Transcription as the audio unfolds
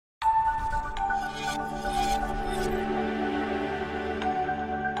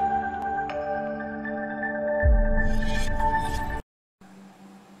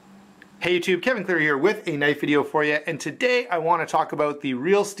Hey YouTube, Kevin Cleary here with a knife video for you, and today I want to talk about the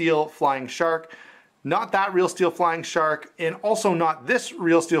RealSteel Flying Shark. Not that RealSteel Flying Shark, and also not this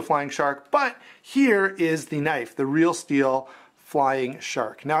RealSteel Flying Shark, but here is the knife, the RealSteel Flying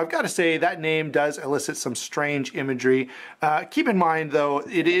Shark. Now I've got to say that name does elicit some strange imagery. Keep in mind though,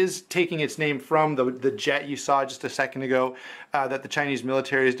 it is taking its name from the jet you saw just a second ago that the Chinese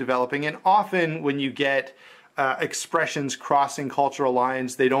military is developing, and often when you get expressions crossing cultural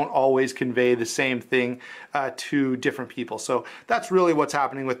lines, they don't always convey the same thing to different people. So that's really what's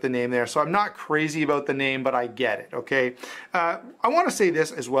happening with the name there. So I'm not crazy about the name, but I get it, okay? I want to say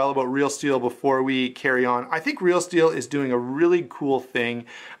this as well about RealSteel before we carry on. I think RealSteel is doing a really cool thing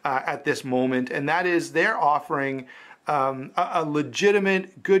at this moment, and that is they're offering a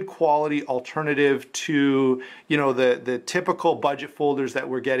legitimate, good quality alternative to, you know, the typical budget folders that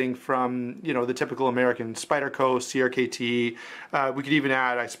we're getting from, you know, the typical American Spyderco, CRKT. We could even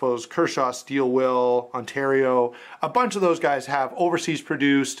add, I suppose, Kershaw, Steel Will, Ontario. A bunch of those guys have overseas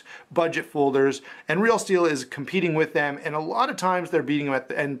produced budget folders, and RealSteel is competing with them, and a lot of times they're beating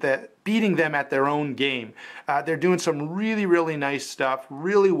them at their own game. They're doing some really, really nice stuff,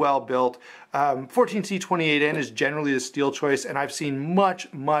 really well built. 14C28N is generally the steel choice, and I've seen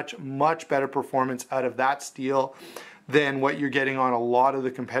much, much, much better performance out of that steel than what you're getting on a lot of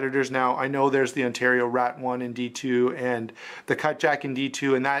the competitors. Now, I know there's the Ontario Rat 1 in D2 and the Cutjack in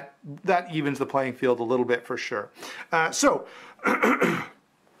D2, and that evens the playing field a little bit for sure.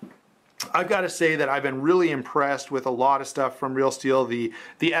 I've got to say that I've been really impressed with a lot of stuff from RealSteel. The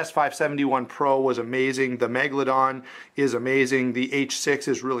S571 Pro was amazing. The Megalodon is amazing. The H6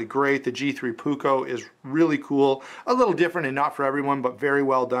 is really great. The G3 Puko is really cool. A little different and not for everyone, but very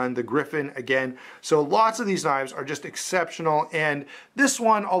well done. The Griffin, again. So lots of these knives are just exceptional. And this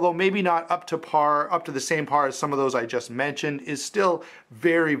one, although maybe not up to par, up to the same par as some of those I just mentioned, is still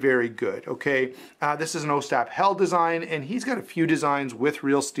very, very good, okay? This is an Ostap Hell design, and he's got a few designs with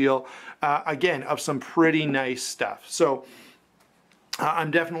RealSteel. Again, of some pretty nice stuff. So I'm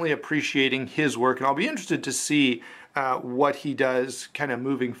definitely appreciating his work, and I'll be interested to see what he does kind of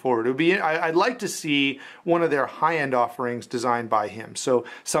moving forward. I'd like to see one of their high-end offerings designed by him. So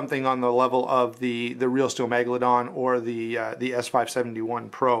something on the level of the RealSteel Megalodon or the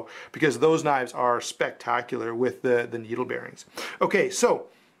S571 Pro, because those knives are spectacular with the needle bearings. Okay, so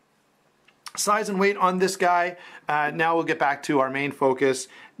size and weight on this guy. Now we'll get back to our main focus.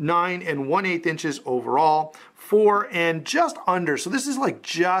 9 1/8 inches overall, 4 and just under. So this is like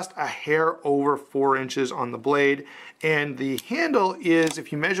just a hair over 4 inches on the blade. And the handle is,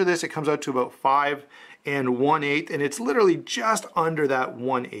 if you measure this, it comes out to about 5 1/8, and it's literally just under that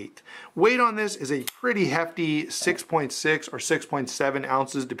 1/8. Weight on this is a pretty hefty 6.6 or 6.7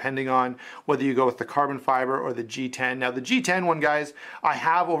 ounces, depending on whether you go with the carbon fiber or the G10. Now the G10 one, guys, I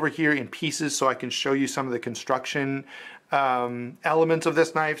have over here in pieces so I can show you some of the construction elements of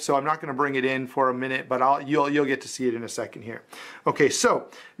this knife. So I'm not going to bring it in for a minute, but you'll get to see it in a second here. Okay, so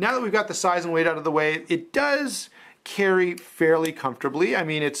now that we've got the size and weight out of the way, it does carry fairly comfortably. I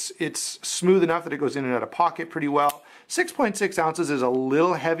mean, it's smooth enough that it goes in and out of pocket pretty well. 6.6 ounces is a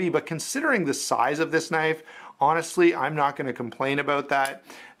little heavy, but considering the size of this knife, honestly, I'm not going to complain about that.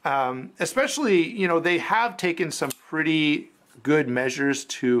 Especially, you know, they have taken some pretty good measures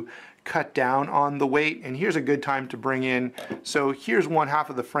to cut down on the weight, and here's a good time to bring in. So here's one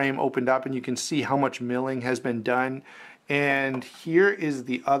half of the frame opened up, and you can see how much milling has been done. And here is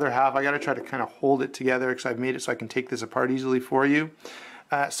the other half. I got to try to kind of hold it together because I've made it so I can take this apart easily for you.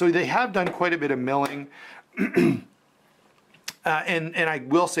 So they have done quite a bit of milling. And I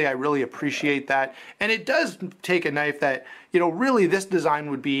will say I really appreciate that. And it does take a knife that, you know, really this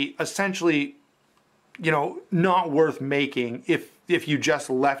design would be essentially, you know, not worth making if you just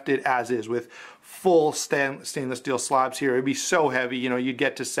left it as is with full stainless steel slabs here. It'd be so heavy, you know, you'd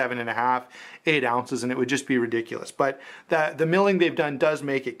get to 7.5, 8 ounces, and it would just be ridiculous. But the milling they've done does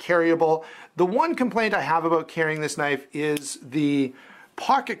make it carryable. The one complaint I have about carrying this knife is the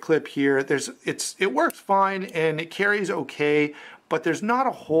pocket clip here. It works fine and it carries okay, but there's not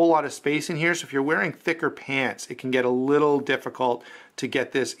a whole lot of space in here. So if you're wearing thicker pants, it can get a little difficult to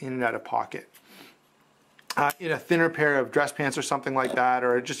get this in and out of pocket. In a thinner pair of dress pants or something like that,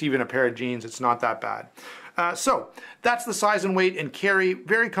 or just even a pair of jeans, it's not that bad. So that's the size and weight and carry.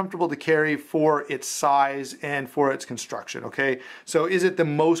 Very comfortable to carry for its size and for its construction, okay? So is it the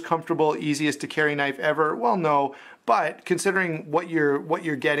most comfortable, easiest to carry knife ever? Well, no, but considering what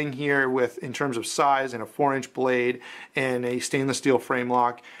you're getting here with in terms of size and a 4-inch blade and a stainless steel frame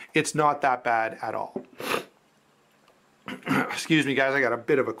lock, it's not that bad at all. Excuse me, guys, I got a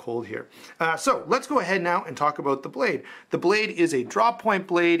bit of a cold here. So let's go ahead now and talk about the blade. The blade is a drop point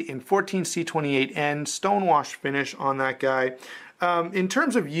blade in 14C28N, stonewash finish on that guy. In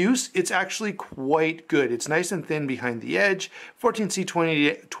terms of use, it's actually quite good. It's nice and thin behind the edge.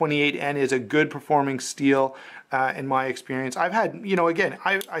 14C28N is a good performing steel in my experience. I've had, you know, again,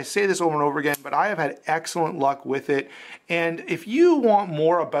 I say this over and over again, but I have had excellent luck with it. And if you want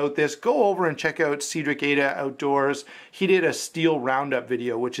more about this, go over and check out Cedric Ada Outdoors. He did a steel roundup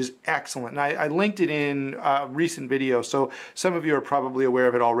video, which is excellent. And I linked it in a recent video, so some of you are probably aware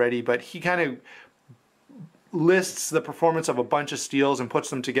of it already, but he kind of lists the performance of a bunch of steels and puts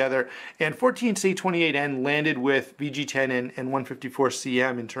them together, and 14C28N landed with VG10 and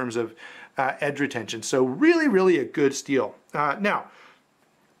 154CM in terms of edge retention. So really a good steel. Now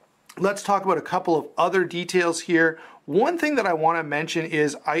let's talk about a couple of other details here. One thing that I want to mention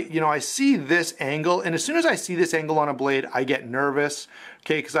is I see this angle, and as soon as I see this angle on a blade, I get nervous,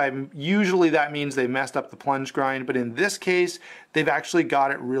 okay, because usually that means they messed up the plunge grind, but in this case, they've actually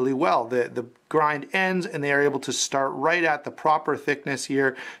got it really well. The grind ends, and they are able to start right at the proper thickness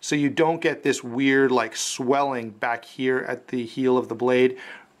here, so you don't get this weird like swelling back here at the heel of the blade.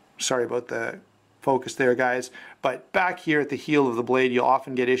 Sorry about the focus there, guys, but back here at the heel of the blade you'll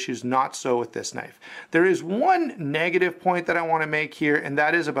often get issues. Not so with this knife. There is one negative point that I want to make here, and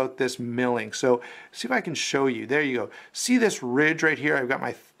that is about this milling. So see if I can show you. There you go. See this ridge right here? I've got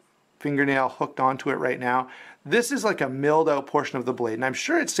my fingernail hooked onto it right now. This is like a milled out portion of the blade, and I'm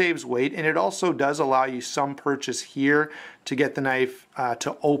sure it saves weight, and it also does allow you some purchase here to get the knife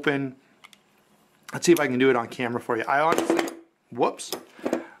to open. Let's see if I can do it on camera for you. I honestly, whoops.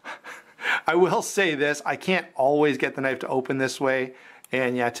 I will say this, I can't always get the knife to open this way,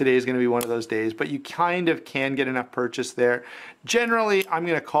 and yeah, today is going to be one of those days, but you kind of can get enough purchase there. Generally, I'm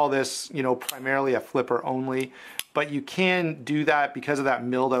going to call this, you know, primarily a flipper only, but you can do that because of that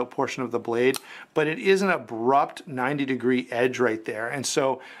milled out portion of the blade, but it is an abrupt 90-degree edge right there, and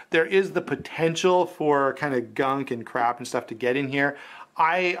so there is the potential for kind of gunk and crap and stuff to get in here.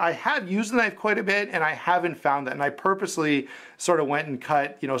 I have used the knife quite a bit, and I haven't found that, and I purposely sort of went and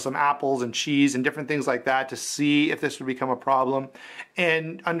cut, you know, some apples and cheese and different things like that to see if this would become a problem,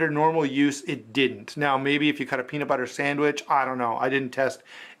 and under normal use it didn't. Now maybe if you cut a peanut butter sandwich, I don't know, I didn't test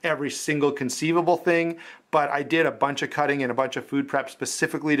every single conceivable thing, but I did a bunch of cutting and a bunch of food prep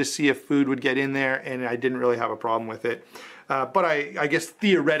specifically to see if food would get in there, and I didn't really have a problem with it. But I guess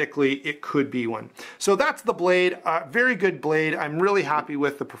theoretically it could be one. So that's the blade. Very good blade. I'm really happy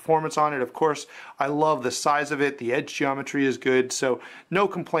with the performance on it. Of course, I love the size of it. The edge geometry is good, so no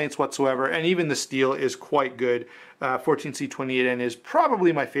complaints whatsoever. And even the steel is quite good. 14C28N is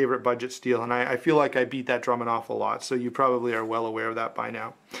probably my favorite budget steel, and I feel like I beat that drum an awful lot, so you probably are well aware of that by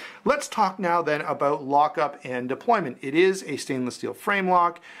now. Let's talk now then about lockup and deployment. It is a stainless steel frame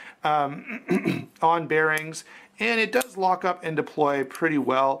lock on bearings, and it does lock up and deploy pretty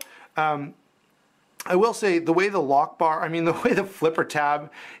well. I will say the way the lock bar, the way the flipper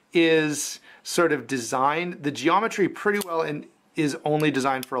tab is sort of designed, the geometry pretty well is only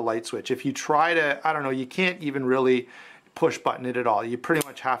designed for a light switch. If you try to, I don't know, you can't even really push button it at all. You pretty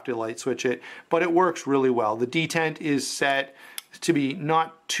much have to light switch it, but it works really well. The detent is set to be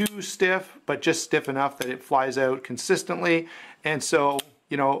not too stiff, but just stiff enough that it flies out consistently, and so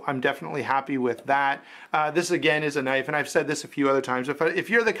you know, I'm definitely happy with that. This again is a knife, and I've said this a few other times. If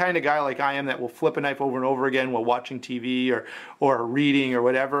you're the kind of guy like I am that will flip a knife over and over again while watching TV or reading or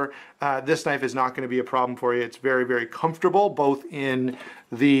whatever, this knife is not going to be a problem for you. It's very, very comfortable, both in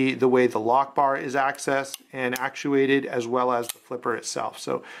the way the lock bar is accessed and actuated, as well as the flipper itself.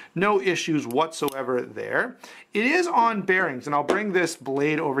 So no issues whatsoever there. It is on bearings, and I'll bring this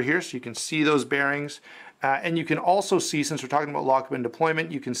blade over here so you can see those bearings. And you can also see, since we're talking about lockup and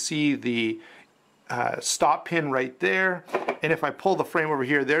deployment, you can see the stop pin right there. And if I pull the frame over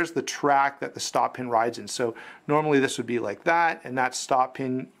here, there's the track that the stop pin rides in. So normally this would be like that, and that stop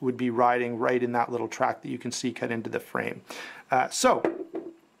pin would be riding right in that little track that you can see cut into the frame. So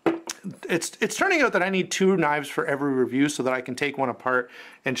it's turning out that I need two knives for every review so that I can take one apart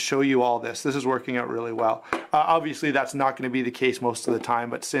and show you all this. This is working out really well. Obviously that's not going to be the case most of the time,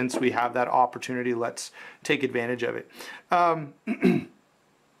 but since we have that opportunity, let's take advantage of it.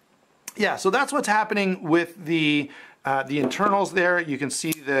 Yeah, so that's what's happening with the internals there. You can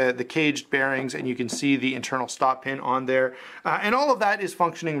see the caged bearings, and you can see the internal stop pin on there. And all of that is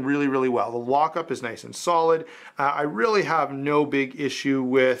functioning really, really well. The lockup is nice and solid. I really have no big issue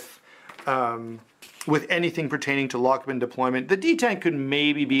with anything pertaining to lockup and deployment. The detent could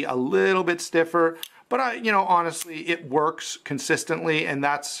maybe be a little bit stiffer, but you know, honestly, it works consistently, and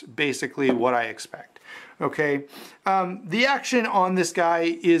that's basically what I expect. Okay, the action on this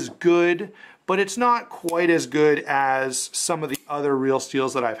guy is good, but it's not quite as good as some of the other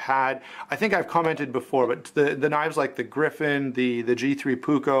RealSteels that I've had. I think I've commented before, but the knives like the Griffin, the G3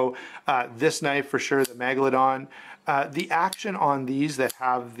 Puko, this knife for sure, the Megalodon, the action on these that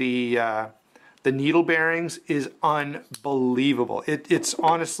have the needle bearings is unbelievable. It's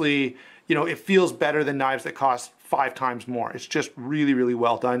honestly, you know, it feels better than knives that cost 5 times more. It's just really, really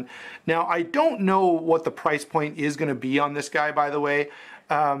well done. Now, I don't know what the price point is going to be on this guy, by the way.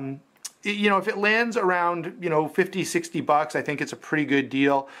 You know, if it lands around, you know, 50, 60 bucks, I think it's a pretty good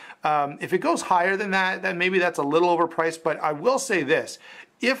deal. If it goes higher than that, then maybe that's a little overpriced, but I will say this.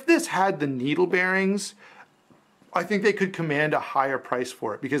 If this had the needle bearings, I think they could command a higher price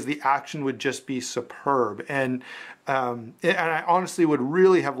for it because the action would just be superb. And I honestly would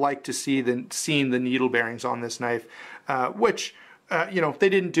really have liked to seen the needle bearings on this knife, which, you know, they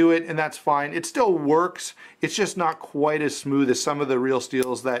didn't do it, and that's fine. It still works. It's just not quite as smooth as some of the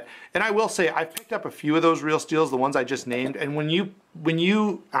RealSteels that, and I will say, I've picked up a few of those RealSteels, the ones I just named, and when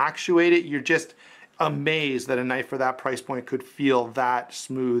you actuate it, you're just amazed that a knife for that price point could feel that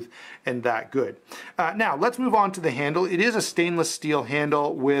smooth and that good. Now let's move on to the handle. It is a stainless steel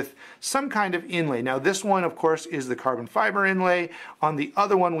handle with some kind of inlay. Now this one, of course, is the carbon fiber inlay. On the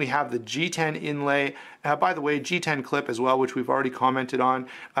other one we have the G10 inlay. By the way, G10 clip as well, which we've already commented on,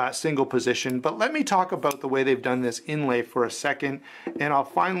 single position. But let me talk about the way they've done this inlay for a second, and I'll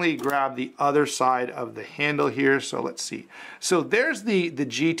finally grab the other side of the handle here. So let's see. So there's the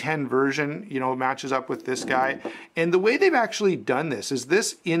G10 version, you know, matches up with this guy. And the way they've actually done this is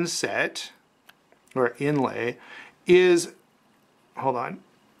this inset, or inlay, is, hold on.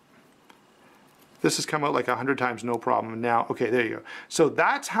 This has come out like 100 times, no problem. Now, okay, there you go. So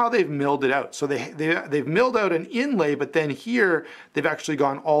that's how they've milled it out. So they've milled out an inlay, but then here they've actually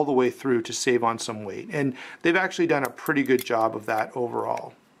gone all the way through to save on some weight. And they've actually done a pretty good job of that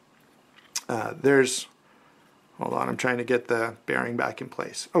overall. Hold on, I'm trying to get the bearing back in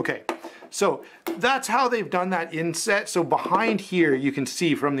place. Okay, so that's how they've done that inset. So behind here, you can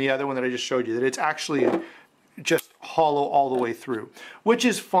see from the other one that I just showed you that it's actually just hollow all the way through, which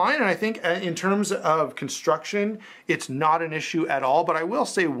is fine. And I think in terms of construction, it's not an issue at all. But I will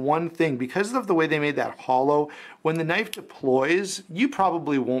say one thing, because of the way they made that hollow, when the knife deploys, you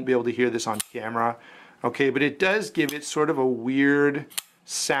probably won't be able to hear this on camera, okay? But it does give it sort of a weird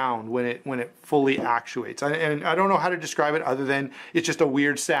sound when it fully actuates, and I don't know how to describe it other than it's just a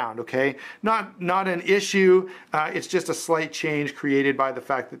weird sound. Okay, not an issue. It's just a slight change created by the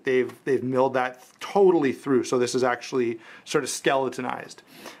fact that they've milled that totally through. So this is actually sort of skeletonized.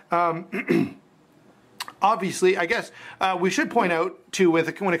 Obviously, I guess we should point out too, when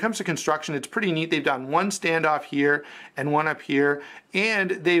it comes to construction, it's pretty neat. They've done one standoff here and one up here,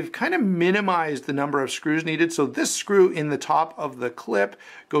 and they've kind of minimized the number of screws needed. So this screw in the top of the clip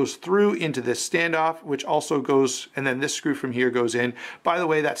goes through into this standoff, which also goes, and then this screw from here goes in. By the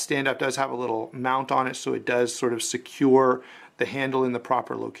way, that standoff does have a little mount on it, so it does sort of secure the handle in the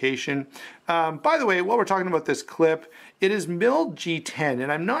proper location. By the way, while we're talking about this clip, it is milled G10,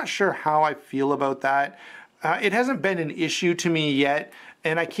 and I'm not sure how I feel about that. It hasn't been an issue to me yet,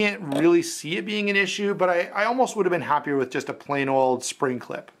 and I can't really see it being an issue, but I almost would have been happier with just a plain old spring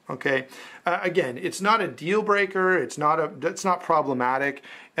clip, okay? Again, it's not a deal breaker, it's not problematic,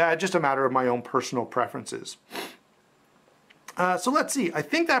 just a matter of my own personal preferences. So let's see, I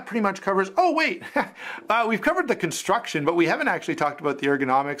think that pretty much covers, oh wait, we've covered the construction, but we haven't actually talked about the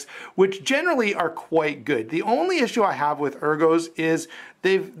ergonomics, which generally are quite good. The only issue I have with ergos is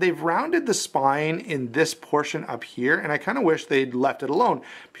they've rounded the spine in this portion up here, and I kind of wish they'd left it alone,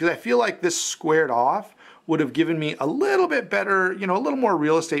 because I feel like this squared off would have given me a little bit better, you know, a little more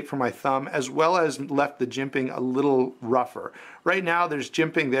real estate for my thumb, as well as left the jimping a little rougher. Right now there's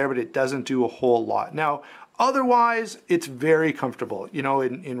jimping there, but it doesn't do a whole lot. Now, otherwise, it's very comfortable. You know,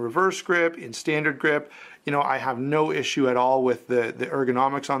 in reverse grip, in standard grip, you know, I have no issue at all with the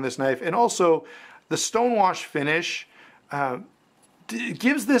ergonomics on this knife. And also, the stonewash finish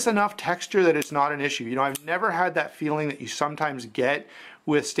gives this enough texture that it's not an issue. You know, I've never had that feeling that you sometimes get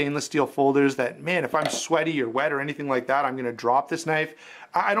with stainless steel folders that, man, if I'm sweaty or wet or anything like that, I'm gonna drop this knife.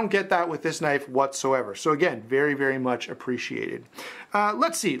 I don't get that with this knife whatsoever. So again, very, very much appreciated.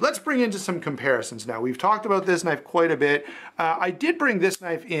 Let's see, let's bring into some comparisons now. We've talked about this knife quite a bit. I did bring this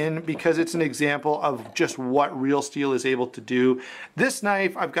knife in because it's an example of just what RealSteel is able to do. This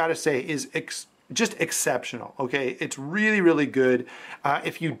knife, I've got to say, is just exceptional, okay? It's really, really good.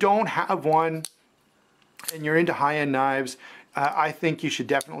 If you don't have one and you're into high-end knives, I think you should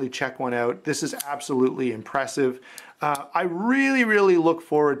definitely check one out. This is absolutely impressive. I really look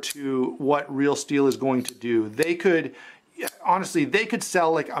forward to what RealSteel is going to do. They could, honestly, they could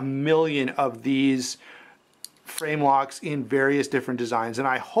sell like 1 million of these frame locks in various different designs, and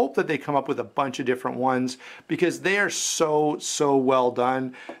I hope that they come up with a bunch of different ones, because they are so well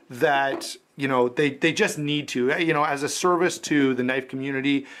done that, you know, they just need to, you know, as a service to the knife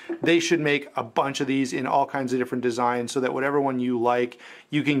community, they should make a bunch of these in all kinds of different designs, so that whatever one you like,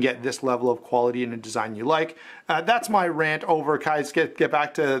 you can get this level of quality in a design you like. That's my rant over, guys. Get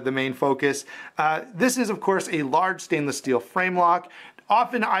back to the main focus. This is, of course, a large stainless steel frame lock.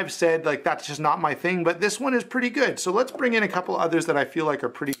 Often I've said, like, that's just not my thing, but this one is pretty good. So let's bring in a couple others that I feel like are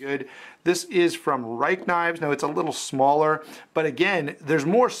pretty good. This is from Reich Knives. Now, it's a little smaller, but again, there's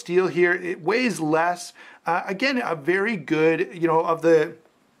more steel here. It weighs less. Again, a very good, you know, of the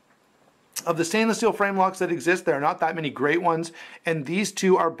stainless steel frame locks that exist, there are not that many great ones, and these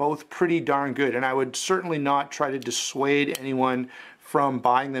two are both pretty darn good, and I would certainly not try to dissuade anyone from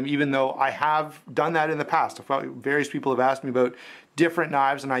buying them, even though I have done that in the past. Various people have asked me about different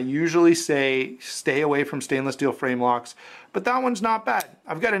knives, and I usually say stay away from stainless steel frame locks, but that one's not bad.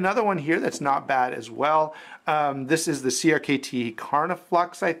 I've got another one here that's not bad as well. This is the CRKT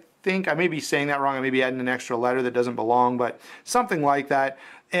Carniflux, I think. I may be saying that wrong. I may be adding an extra letter that doesn't belong, but something like that.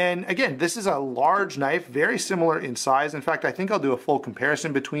 And again, this is a large knife, very similar in size. In fact, I think I'll do a full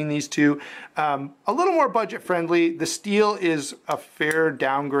comparison between these two. A little more budget friendly. The steel is a fair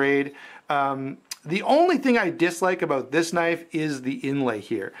downgrade. The only thing I dislike about this knife is the inlay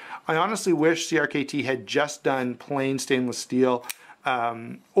here. I honestly wish CRKT had just done plain stainless steel,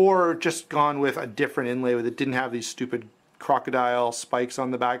 or just gone with a different inlay that didn't have these stupid crocodile spikes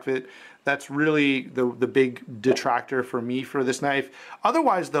on the back of it. That's really the big detractor for me for this knife.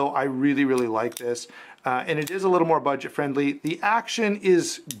 Otherwise, though, I really like this. And it is a little more budget friendly. The action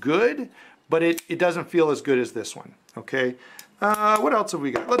is good, but it doesn't feel as good as this one, okay? What else have we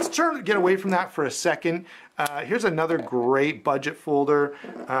got? Let's get away from that for a second. Here's another great budget folder,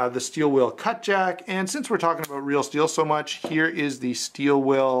 the Steel Wheel Cut Jack. And since we're talking about RealSteel so much, here is the Steel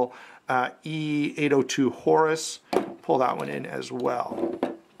Wheel E802 Horus. Pull that one in as well.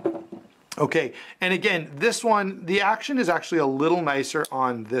 Okay, and again, this one, the action is actually a little nicer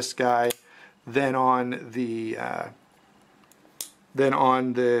on this guy than on the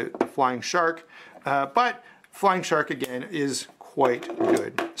Flying Shark, but Flying Shark again is quite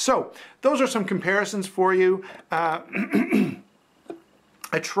good. So those are some comparisons for you. I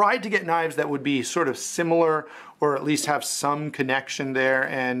tried to get knives that would be sort of similar, or at least have some connection there,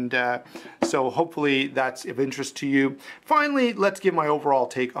 and so hopefully that's of interest to you. Finally, let's give my overall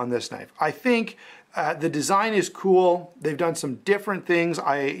take on this knife. I think the design is cool. They've done some different things.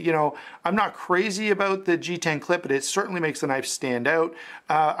 I'm not crazy about the G10 clip, but it certainly makes the knife stand out.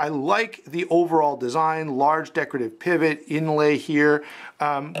 I like the overall design, large decorative pivot, inlay here.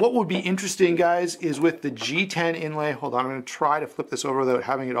 What would be interesting, guys, is with the G10 inlay, hold on, I'm gonna try to flip this over without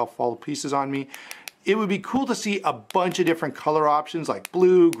having it all fall to pieces on me. It would be cool to see a bunch of different color options like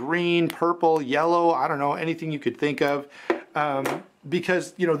blue, green, purple, yellow, I don't know, anything you could think of.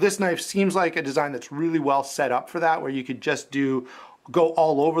 Because, you know, this knife seems like a design that's really well set up for that, where you could just go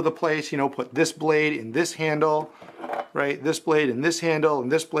all over the place, you know, put this blade in this handle, right? This blade in this handle,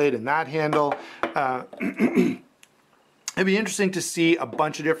 and this blade in that handle. It'd be interesting to see a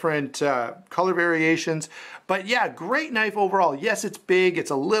bunch of different color variations. But yeah, great knife overall. Yes, it's big,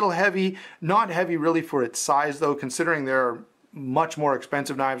 it's a little heavy, not heavy really for its size though, considering there are much more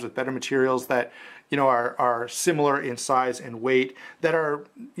expensive knives with better materials that, you know, are similar in size and weight, that are,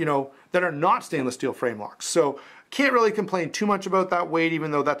 you know, that are not stainless steel frame locks. So can't really complain too much about that weight,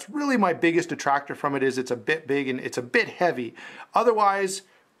 even though that's really my biggest detractor from it, is it's a bit big and it's a bit heavy. Otherwise,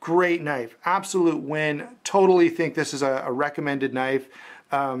 great knife, absolute win. Totally think this is a recommended knife.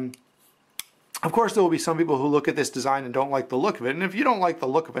 Of course, there will be some people who look at this design and don't like the look of it. And if you don't like the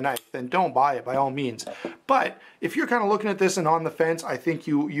look of a knife, then don't buy it by all means. But if you're kind of looking at this and on the fence, I think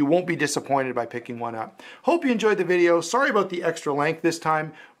you won't be disappointed by picking one up. Hope you enjoyed the video. Sorry about the extra length this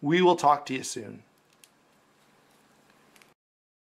time. We will talk to you soon.